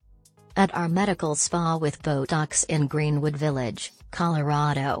At our medical spa with Botox in Greenwood Village,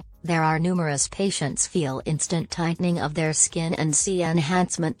 Colorado, there are numerous patients feel instant tightening of their skin and see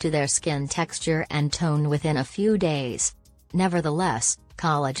enhancement to their skin texture and tone within a few days. Nevertheless,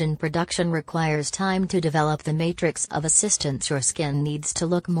 collagen production requires time to develop the matrix of assistance your skin needs to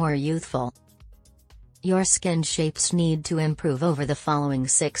look more youthful. Your skin shapes need to improve over the following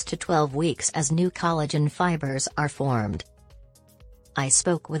 6 to 12 weeks as new collagen fibers are formed. I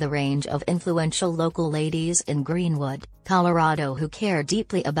spoke with a range of influential local ladies in Greenwood, Colorado who care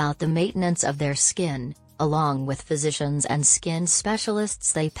deeply about the maintenance of their skin, along with physicians and skin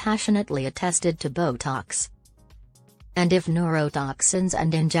specialists. They passionately attested to Botox. And if neurotoxins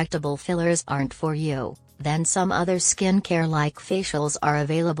and injectable fillers aren't for you, then some other skincare like facials are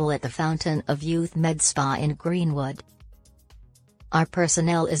available at the Fountain of Youth Med Spa in Greenwood. Our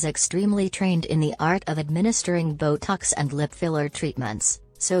personnel is extremely trained in the art of administering Botox and lip filler treatments,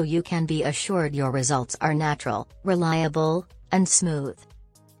 so you can be assured your results are natural, reliable, and smooth.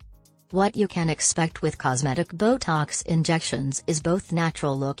 What you can expect with cosmetic Botox injections is both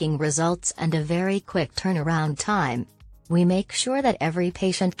natural-looking results and a very quick turnaround time. We make sure that every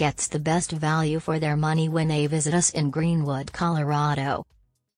patient gets the best value for their money when they visit us in Greenwood, Colorado.